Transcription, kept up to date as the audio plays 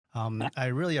I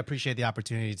really appreciate the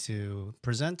opportunity to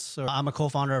present. So I'm a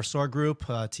co-founder of SOAR Group,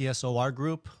 TSOR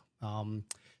Group,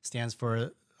 stands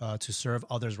for to serve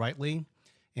others rightly.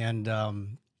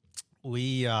 And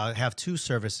we have two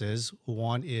services.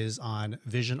 One is on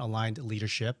vision aligned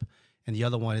leadership, and the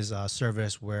other one is a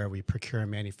service where we procure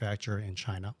and manufacture in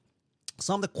China.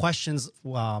 Some of the questions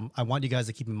I want you guys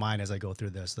to keep in mind as I go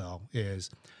through this, though, is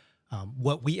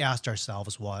what we asked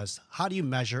ourselves was, how do you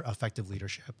measure effective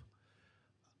leadership?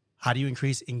 How do you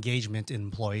increase engagement in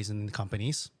employees and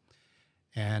companies?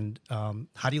 And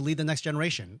how do you lead the next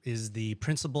generation? Is the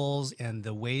principles and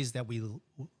the ways that we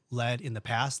led in the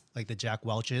past, like the Jack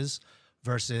Welches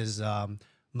versus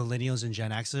millennials and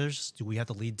Gen Xers, do we have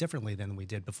to lead differently than we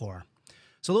did before?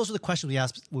 So those are the questions we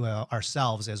asked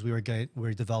ourselves as we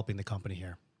were developing the company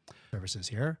here. Services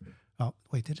here. Oh,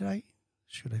 wait,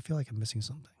 should I feel like I'm missing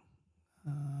something?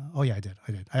 Oh yeah, I did.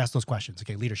 I asked those questions.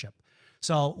 Okay, leadership.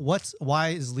 So why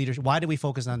is leadership? Why do we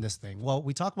focus on this thing? Well,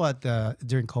 we talk about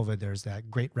during COVID, there's that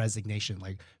great resignation.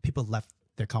 Like people left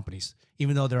their companies,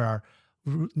 even though there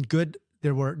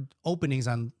were openings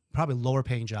on probably lower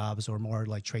paying jobs or more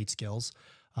like trade skills.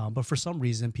 But for some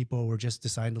reason, people were just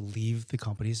deciding to leave the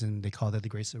companies, and they call that the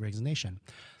Great Resignation.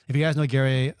 If you guys know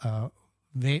Gary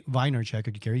Vaynerchuk,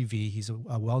 or Gary V, he's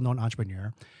a well-known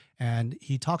entrepreneur, and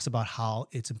he talks about how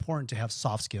it's important to have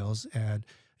soft skills and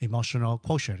emotional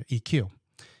quotient, EQ.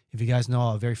 If you guys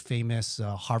know, a very famous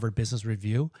Harvard Business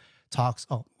Review talks,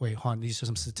 oh, wait, hold on, these are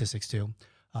some statistics too.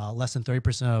 Less than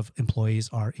 30% of employees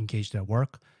are engaged at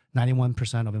work.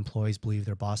 91% of employees believe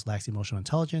their boss lacks emotional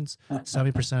intelligence.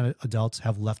 70% of adults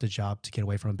have left a job to get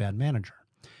away from a bad manager.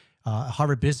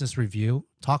 Harvard Business Review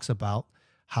talks about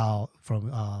how,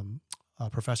 from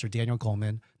Professor Daniel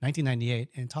Goleman, 1998,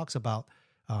 and talks about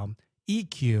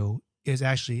EQ is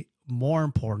actually more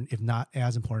important, if not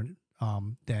as important,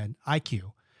 than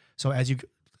IQ. So as you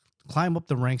climb up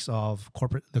the ranks of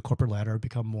the corporate ladder,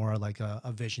 become more like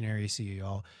a visionary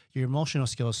CEO, your emotional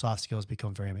skills, soft skills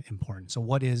become very important. So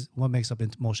what makes up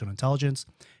emotional intelligence?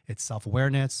 It's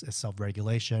self-awareness, it's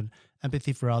self-regulation,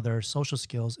 empathy for others, social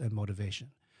skills, and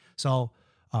motivation. So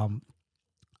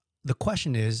the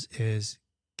question is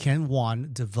can one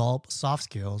develop soft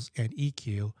skills and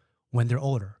EQ when they're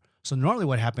older? So normally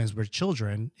what happens with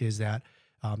children is that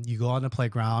you go on the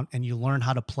playground and you learn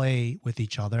how to play with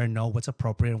each other and know what's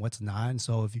appropriate and what's not. And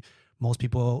so most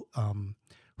people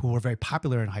who were very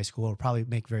popular in high school will probably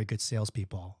make very good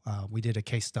salespeople. We did a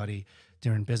case study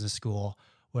during business school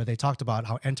where they talked about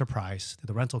how Enterprise,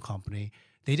 the rental company,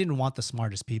 they didn't want the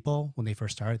smartest people when they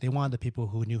first started. They wanted the people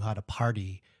who knew how to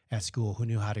party at school, who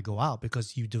knew how to go out,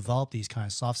 because you develop these kind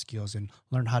of soft skills and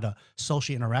learn how to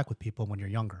socially interact with people when you're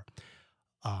younger.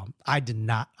 I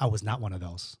was not one of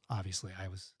those. Obviously, I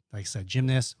was, like I said,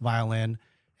 gymnast, violin,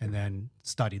 and then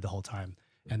studied the whole time.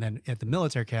 And then at the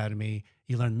military academy,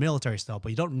 you learn military stuff,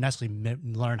 but you don't necessarily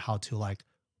learn how to like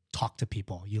talk to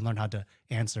people. You learn how to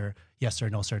answer yes sir,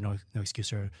 no, no excuse,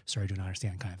 sir, I do not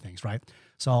understand kind of things, right?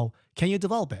 So can you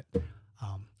develop it?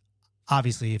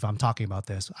 Obviously, if I'm talking about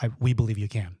this, we believe you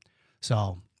can.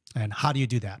 So, and how do you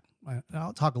do that?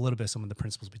 I'll talk a little bit of some of the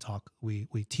principles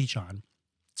we teach on.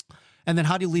 And then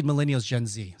how do you lead millennials, Gen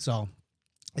Z? So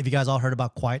have you guys all heard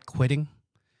about quiet quitting?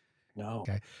 No.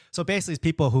 Okay. So basically it's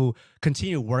people who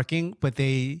continue working, but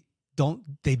they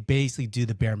basically do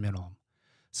the bare minimum.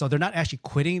 So they're not actually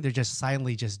quitting. They're just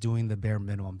silently just doing the bare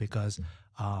minimum because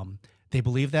they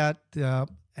believe that,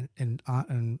 and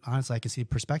honestly, I can see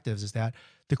perspectives is that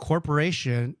the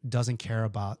corporation doesn't care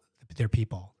about their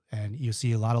people. And you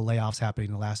see a lot of layoffs happening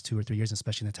in the last 2 or 3 years,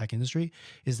 especially in the tech industry,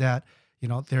 is that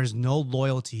there's no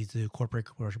loyalty to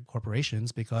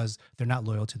corporations because they're not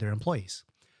loyal to their employees.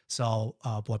 So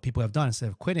what people have done, instead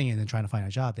of quitting and then trying to find a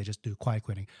job, they just do quiet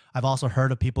quitting. I've also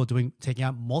heard of people taking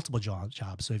out multiple jobs.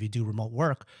 So if you do remote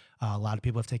work, a lot of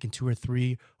people have taken 2 or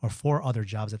 3 or 4 other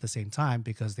jobs at the same time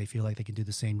because they feel like they can do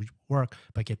the same work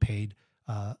but get paid.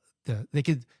 They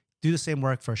could do the same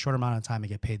work for a short amount of time and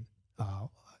get paid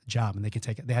job, and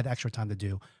they had extra time to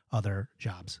do other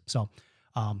jobs. So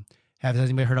has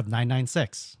anybody heard of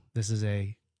 996? This is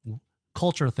a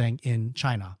culture thing in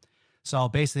China. So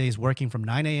basically, he's working from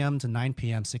 9 a.m. to 9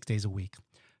 p.m. 6 days a week.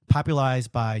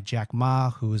 Popularized by Jack Ma,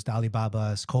 who is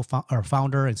Alibaba's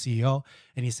founder and CEO.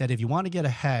 And he said, if you want to get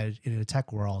ahead in the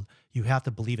tech world, you have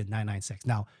to believe in 996.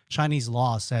 Now, Chinese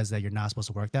law says that you're not supposed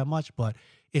to work that much, but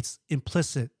it's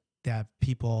implicit that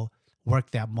people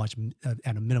work that much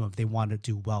at a minimum if they want to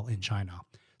do well in China.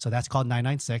 So that's called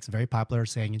 996, a very popular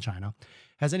saying in China.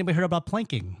 Has anybody heard about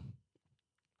planking?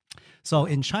 So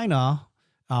in China,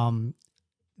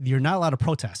 you're not allowed to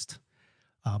protest.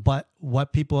 But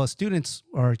what people, students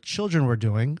or children were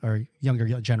doing, or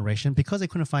younger generation, because they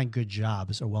couldn't find good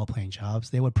jobs or well-paying jobs,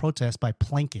 they would protest by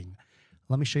planking.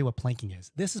 Let me show you what planking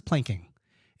is. This is planking.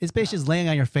 It's basically just laying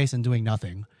on your face and doing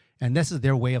nothing. And this is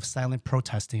their way of silent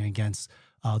protesting against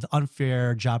the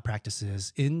unfair job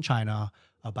practices in China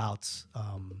about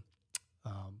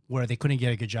where they couldn't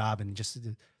get a good job, and just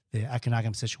the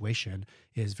economic situation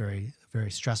is very, very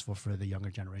stressful for the younger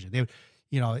generation.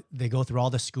 They go through all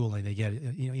the schooling. They get,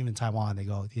 even in Taiwan,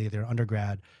 they're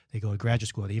undergrad, they go to graduate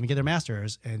school, they even get their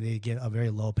master's, and they get a very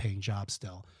low paying job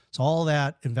still. So all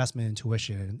that investment in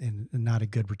tuition and not a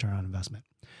good return on investment.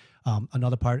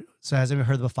 Another part says, have you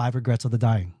heard of the 5 regrets of the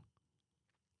dying?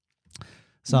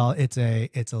 So it's a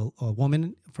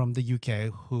woman from the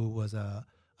UK who was a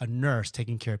nurse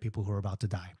taking care of people who were about to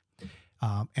die.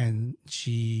 And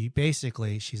she's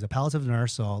a palliative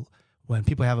nurse. So when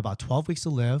people have about 12 weeks to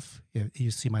live,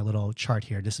 you see my little chart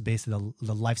here. This is basically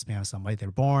the lifespan of somebody.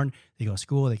 They're born, they go to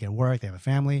school, they get work, they have a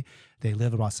family, they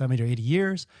live about 70 or 80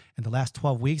 years. And the last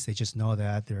 12 weeks, they just know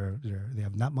that they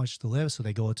have not much to live. So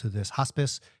they go to this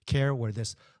hospice care where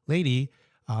this lady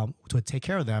would take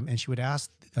care of them. And she would ask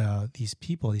these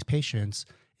patients,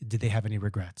 did they have any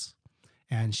regrets?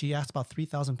 And she asked about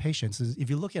 3,000 patients. If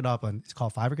you look it up, and it's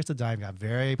called 5 Regrets of Dying, got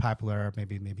very popular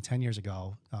maybe 10 years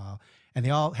ago. And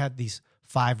they all had these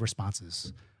 5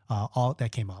 responses, all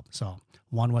that came up. So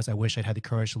one was, I wish I'd had the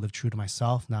courage to live true to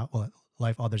myself, not what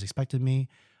life others expected me.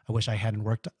 I wish I hadn't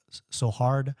worked so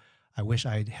hard. I wish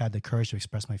I'd had the courage to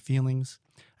express my feelings.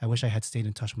 I wish I had stayed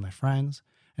in touch with my friends.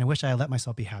 And I wish I had let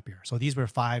myself be happier. So these were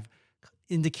 5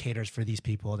 indicators for these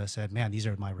people that said, man, these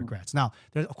are my regrets. Now,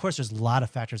 of course, there's a lot of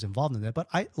factors involved in it, but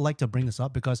I like to bring this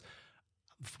up because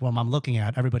from what I'm looking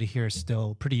at, everybody here is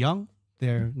still pretty young.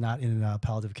 They're not in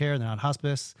palliative care. They're not in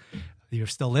hospice. You're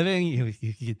still living.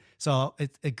 So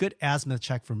it's a good asthma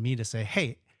check for me to say,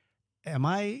 hey, when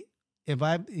I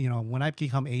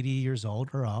become 80 years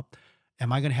old or up,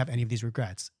 am I going to have any of these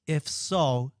regrets? If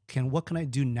so, what can I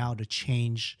do now to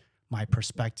change my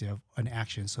perspective and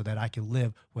action so that I can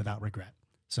live without regret?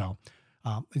 So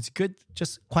it's good,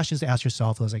 just questions to ask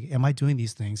yourself. It's like, am I doing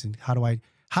these things, and how do I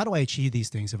achieve these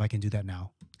things if I can do that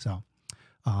now? So,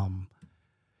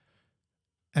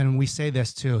 and we say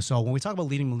this too. So when we talk about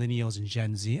leading millennials and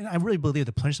Gen Z, and I really believe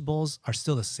the principles are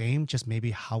still the same, just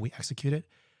maybe how we execute it.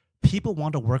 People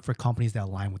want to work for companies that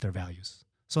align with their values.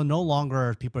 So no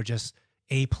longer people are just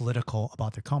apolitical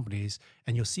about their companies,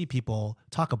 and you'll see people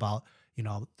talk about,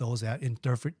 those that in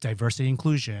diversity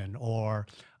inclusion, or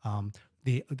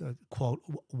the quote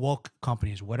woke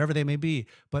companies, whatever they may be.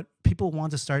 But people want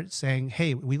to start saying,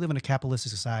 hey, we live in a capitalistic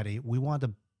society. We want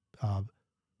to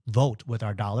vote with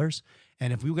our dollars.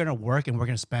 And if we're going to work and we're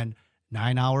going to spend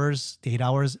 9 hours, 8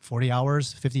 hours, 40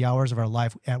 hours, 50 hours of our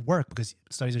life at work, because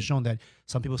studies have shown that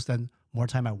some people spend more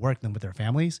time at work than with their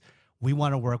families, we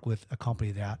want to work with a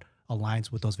company that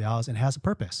aligns with those values and has a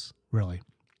purpose, really.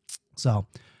 So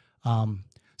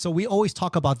we always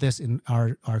talk about this in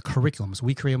our curriculums.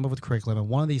 We create them with curriculum, and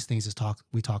one of these things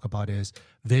we talk about is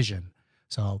vision.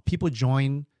 So people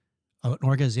join an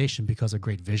organization because of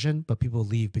great vision, but people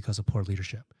leave because of poor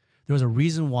leadership. There was a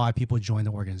reason why people join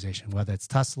the organization, whether it's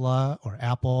Tesla or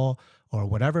Apple or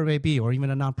whatever it may be, or even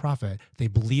a nonprofit. They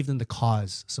believed in the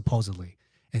cause, supposedly.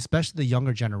 And especially the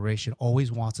younger generation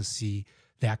always wants to see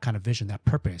that kind of vision, that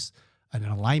purpose, and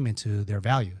an alignment to their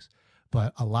values.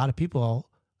 But a lot of people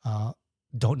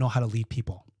don't know how to lead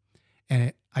people.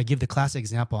 And I give the classic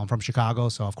example. I'm from Chicago,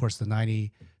 so of course the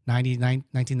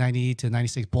 1990 to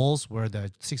 96 Bulls were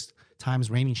the 6 times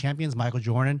reigning champions. Michael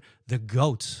Jordan, the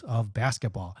GOAT of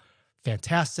basketball.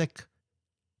 Fantastic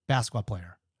basketball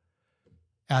player.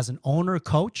 As an owner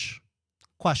coach,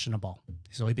 questionable.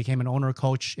 So he became an owner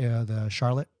coach, the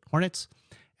Charlotte Hornets,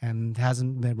 and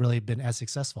hasn't really been as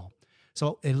successful.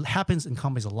 So it happens in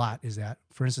companies a lot, is that,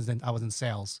 for instance, I was in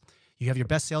sales. You have your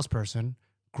best salesperson,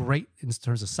 great in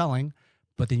terms of selling,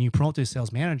 but then you promote to a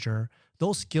sales manager.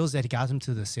 Those skills that got him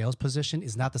to the sales position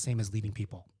is not the same as leading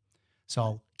people.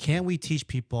 So can we teach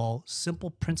people simple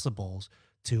principles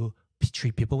to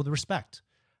treat people with respect,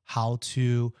 how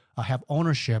to have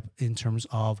ownership in terms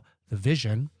of the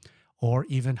vision, or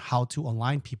even how to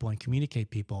align people and communicate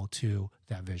people to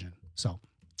that vision? So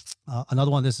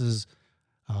another one, this is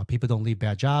people don't leave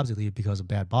bad jobs. They leave because of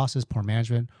bad bosses, poor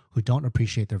management, who don't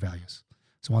appreciate their values.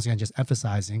 So once again, just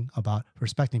emphasizing about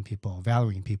respecting people,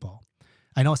 valuing people.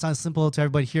 I know it sounds simple to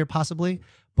everybody here possibly,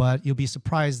 but you'll be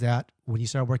surprised that when you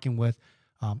start working with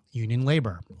union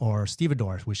labor or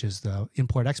stevedores, which is the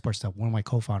import-export stuff. One of my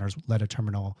co-founders led a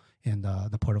terminal in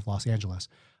the port of Los Angeles.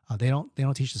 They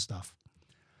don't teach this stuff.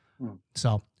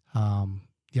 So,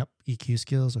 yep, EQ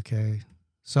skills, okay.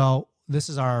 So this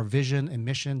is our vision and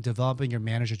mission: developing your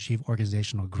manager to achieve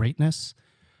organizational greatness.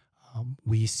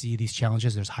 We see these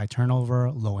challenges. There's high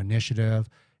turnover, low initiative,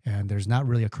 and there's not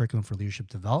really a curriculum for leadership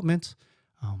development.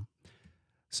 Um,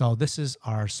 so this is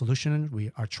our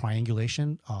solution. Our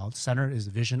triangulation center is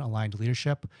vision aligned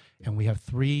leadership, and we have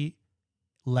 3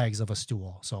 legs of a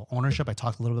stool. So ownership, I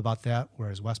talked a little bit about that.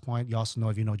 Whereas West Point, you also know,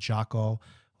 if you know Jocko,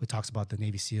 who talks about the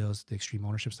Navy SEALs, the extreme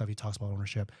ownership stuff. He talks about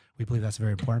ownership. We believe that's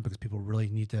very important because people really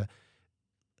need to.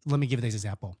 Let me give you this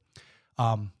example.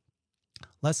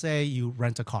 Let's say you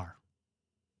rent a car.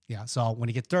 Yeah. So when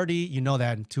it gets dirty, you know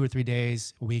that in 2 or 3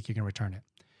 days, a week, you can return it.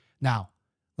 Now,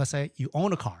 let's say you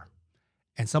own a car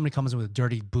and somebody comes in with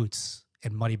dirty boots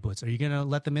and muddy boots. Are you going to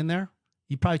let them in there?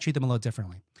 You probably treat them a little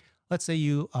differently. Let's say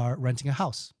you are renting a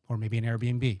house or maybe an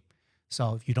Airbnb.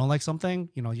 So if you don't like something,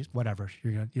 just whatever,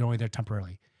 you're only there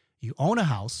temporarily. You own a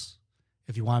house.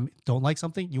 If you don't like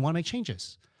something, you want to make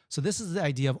changes. So this is the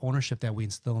idea of ownership that we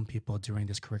instill in people during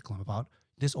this curriculum. About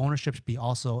this ownership should be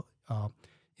also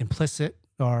implicit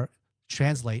or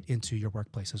translate into your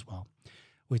workplace as well.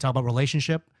 We talk about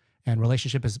relationship, and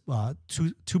relationship is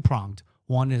two-pronged.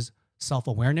 One is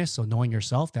self-awareness, so knowing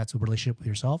yourself, that's a relationship with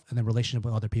yourself, and then relationship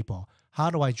with other people.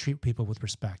 How do I treat people with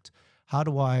respect? How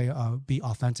do I be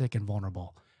authentic and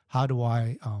vulnerable? How do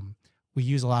I, we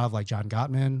use a lot of like John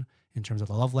Gottman in terms of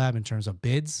the Love Lab, in terms of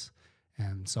bids.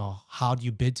 And so how do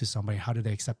you bid to somebody? How do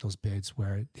they accept those bids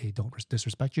where they don't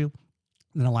disrespect you?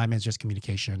 And alignment is just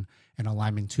communication and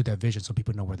alignment to that vision so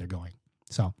people know where they're going.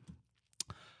 So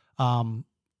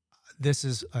this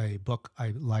is a book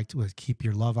I liked with Keep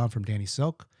Your Love On from Danny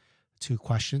Silk. 2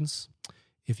 questions.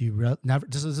 If you never,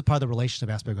 this is a part of the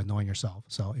relationship aspect of knowing yourself.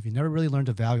 So if you never really learn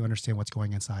to value, understand what's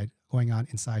going on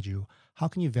inside you, how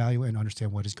can you value and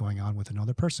understand what is going on with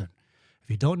another person? If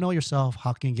you don't know yourself,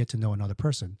 how can you get to know another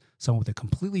person? Someone with a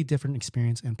completely different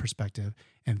experience and perspective,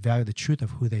 and value the truth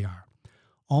of who they are.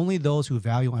 Only those who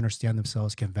value and understand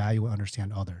themselves can value and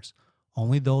understand others.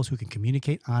 Only those who can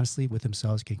communicate honestly with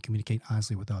themselves can communicate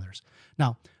honestly with others.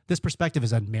 Now, this perspective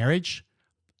is on marriage.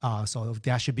 So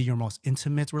that should be your most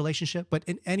intimate relationship. But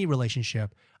in any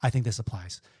relationship, I think this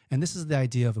applies. And this is the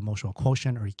idea of emotional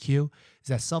quotient, or EQ, is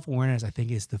that self-awareness, I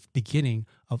think, is the beginning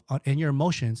of, and your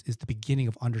emotions is the beginning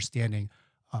of understanding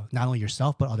not only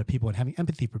yourself, but other people, and having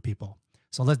empathy for people.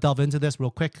 So let's delve into this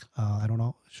real quick. I don't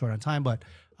know, short on time, but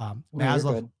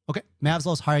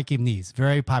Maslow's hierarchy of needs,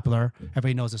 very popular.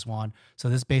 Everybody knows this one. So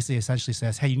this basically essentially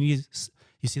says, hey, you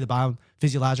see the bottom,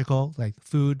 physiological, like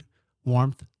food,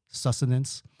 warmth,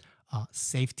 sustenance,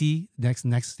 safety,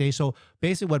 next stage. So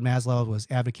basically what Maslow was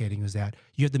advocating was that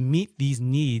you have to meet these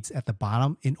needs at the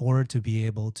bottom in order to be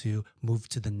able to move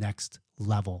to the next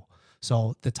level.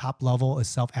 So the top level is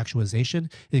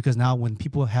self-actualization, because now when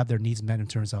people have their needs met in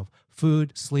terms of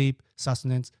food, sleep,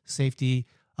 sustenance, safety,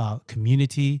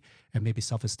 community, and maybe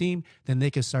self-esteem, then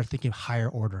they can start thinking of higher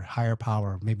order, higher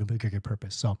power, maybe bigger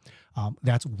purpose. So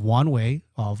that's one way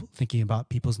of thinking about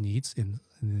people's needs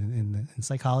in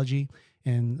psychology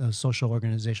and social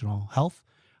organizational health.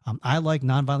 I like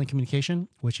nonviolent communication,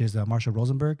 which is Marshall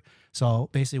Rosenberg. So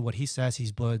basically what he says,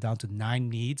 he's boiled down to 9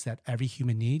 needs that every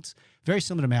human needs. Very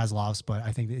similar to Maslow's, but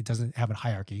I think it doesn't have a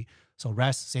hierarchy. So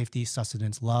rest, safety,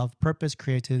 sustenance, love, purpose,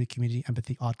 creativity, community,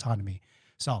 empathy, autonomy.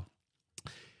 So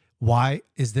why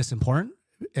is this important?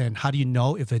 And how do you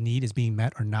know if a need is being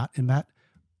met or not met?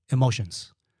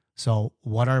 Emotions. So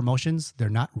what are emotions? They're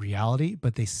not reality,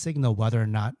 but they signal whether or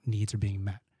not needs are being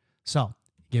met. So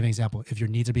give an example. If your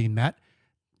needs are being met,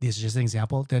 this is just an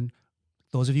example, then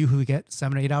those of you who get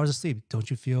 7 or 8 hours of sleep, don't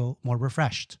you feel more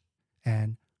refreshed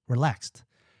and relaxed?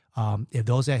 If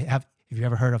you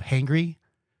ever heard of hangry?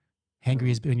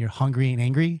 Hangry is when you're hungry and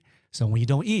angry. So when you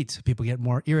don't eat, people get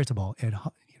more irritable and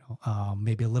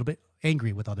maybe a little bit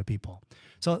angry with other people.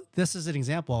 So this is an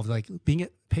example of like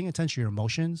paying attention to your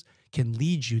emotions can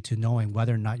lead you to knowing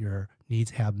whether or not your needs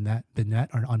have been met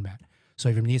or unmet. So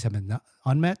if your needs have been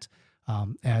unmet,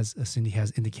 as Cindy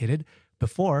has indicated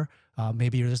before,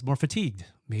 maybe you're just more fatigued.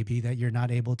 Maybe that you're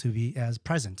not able to be as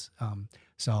present.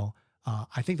 So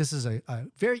I think this is a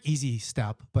very easy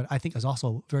step, but I think it's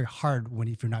also very hard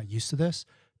if you're not used to this,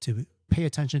 to pay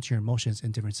attention to your emotions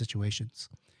in different situations.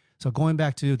 So going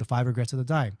back to the 5 regrets of the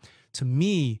dying, to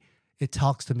me, it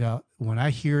talks to me about when I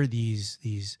hear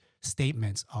these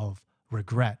statements of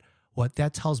regret, what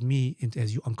that tells me,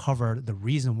 as you uncover the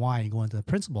reason why and go into the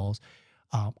principles,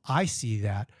 I see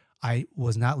that I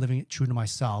was not living true to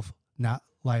myself, not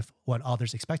life what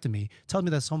others expected me. It tells me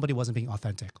that somebody wasn't being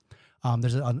authentic.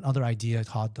 There's another idea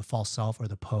called the false self or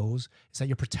the pose, is that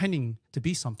you're pretending to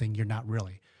be something you're not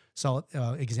really. So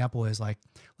example is like,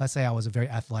 let's say I was very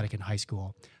athletic in high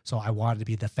school. So I wanted to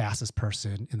be the fastest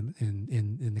person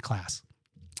in the class.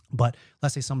 But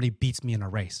let's say somebody beats me in a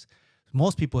race.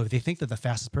 Most people, if they think they're the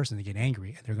fastest person, they get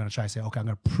angry and they're going to try to say, okay, I'm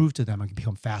going to prove to them I can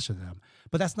become faster than them.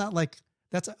 But that's not like,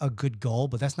 that's a good goal,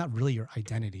 but that's not really your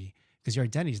identity, because your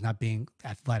identity is not being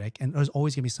athletic, and there's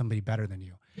always going to be somebody better than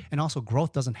you. And also,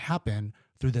 growth doesn't happen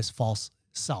through this false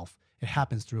self. It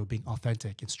happens through being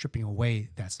authentic and stripping away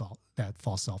that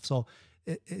false self. So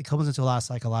it comes into a lot of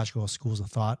psychological schools of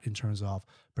thought in terms of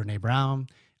Brene Brown,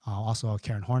 also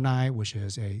Karen Horney, which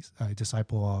is a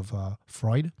disciple of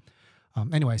Freud.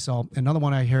 Anyway, so another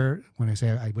one I hear when I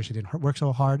say I wish I didn't work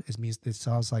so hard is means it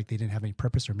sounds like they didn't have any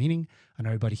purpose or meaning. I know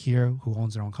everybody here who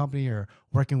owns their own company or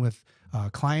working with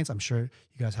clients, I'm sure you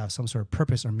guys have some sort of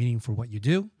purpose or meaning for what you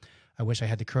do. I wish I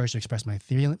had the courage to express my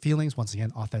feelings. Once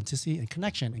again, authenticity and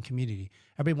connection and community.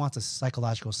 Everybody wants a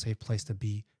psychological safe place to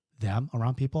be them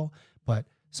around people, but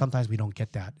sometimes we don't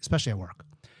get that, especially at work.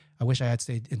 I wish I had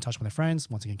stayed in touch with my friends.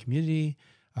 Once again, community.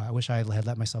 I wish I had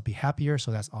let myself be happier. So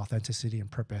that's authenticity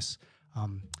and purpose.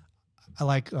 I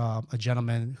like a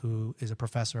gentleman who is a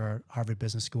professor at Harvard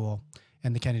Business School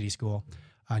and the Kennedy School.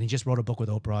 And he just wrote a book with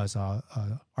Oprah's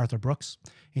Arthur Brooks.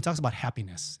 He talks about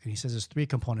happiness. And he says there's 3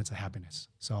 components of happiness.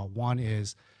 So one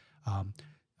is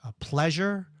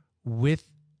pleasure with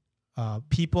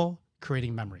people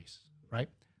creating memories, right?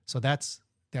 So that's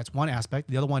one aspect.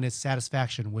 The other one is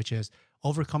satisfaction, which is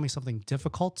overcoming something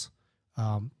difficult,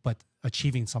 but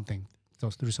achieving something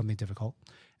through something difficult.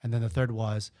 And then the third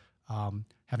was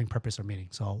having purpose or meaning.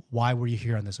 So why were you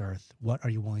here on this earth? What are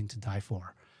you willing to die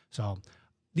for? So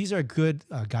these are good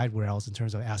guide rails in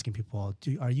terms of asking people,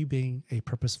 are you being a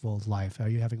purposeful life? Are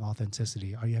you having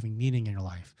authenticity? Are you having meaning in your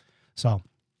life? So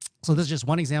this is just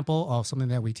one example of something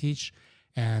that we teach.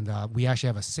 And we actually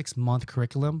have a 6-month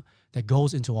curriculum that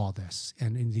goes into all this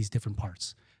and in these different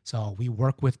parts. So we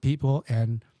work with people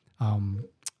and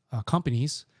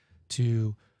companies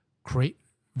to create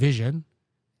vision,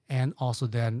 and also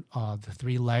then the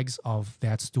 3 legs of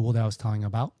that stool that I was telling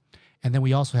about. And then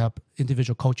we also have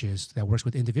individual coaches that works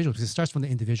with individuals, because it starts from the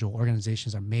individual.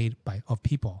 Organizations are made of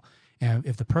people. And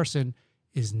if the person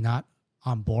is not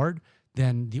on board,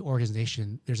 then the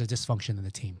organization, there's a dysfunction in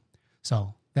the team.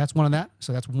 So that's one of that.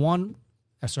 So that's one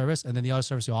service. And then the other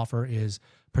service we offer is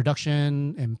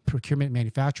production and procurement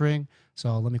manufacturing.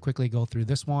 So let me quickly go through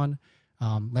this one.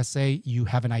 Let's say you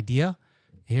have an idea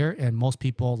here, and most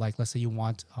people, like, let's say you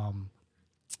want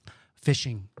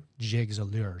fishing jigs or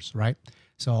lures, right?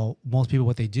 So most people,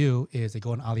 what they do is they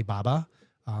go on Alibaba,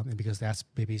 and because that's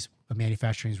maybe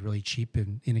manufacturing is really cheap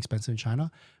and inexpensive in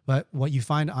China. But what you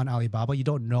find on Alibaba, you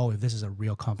don't know if this is a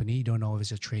real company. You don't know if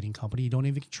it's a trading company. You don't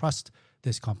even trust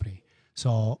this company.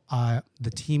 So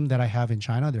the team that I have in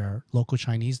China, there are local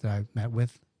Chinese that I met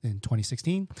with in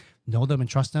 2016, know them and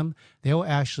trust them. They will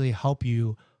actually help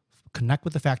you connect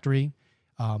with the factory,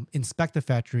 inspect the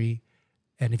factory,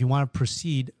 and if you want to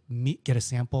proceed, get a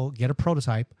sample, get a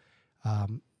prototype,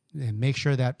 and make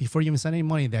sure that before you even send any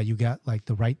money that you get like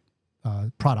the right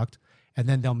product, and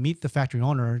then they'll meet the factory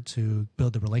owner to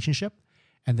build the relationship,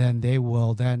 and then they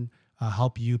will then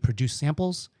help you produce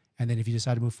samples, and then if you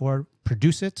decide to move forward,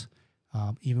 produce it,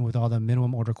 even with all the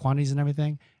minimum order quantities and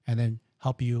everything, and then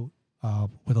help you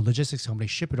with a logistics company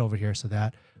ship it over here so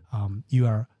that you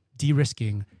are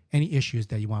de-risking any issues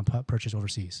that you want to purchase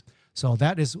overseas. So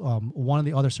that is one of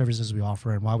the other services we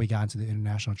offer, and why we got into the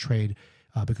international trade,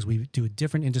 because we do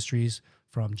different industries,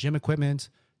 from gym equipment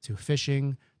to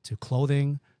fishing to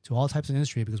clothing to all types of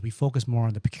industry, because we focus more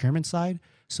on the procurement side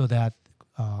so that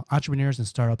entrepreneurs and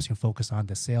startups can focus on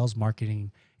the sales,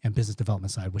 marketing, and business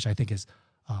development side, which I think is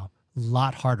a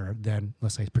lot harder than,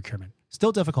 let's say, procurement.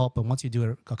 Still difficult, but once you do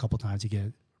it a couple of times, you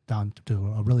get down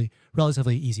to a really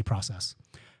relatively easy process.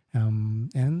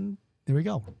 And there we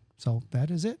go. So that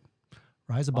is it.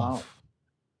 Rise above.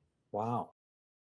 Wow.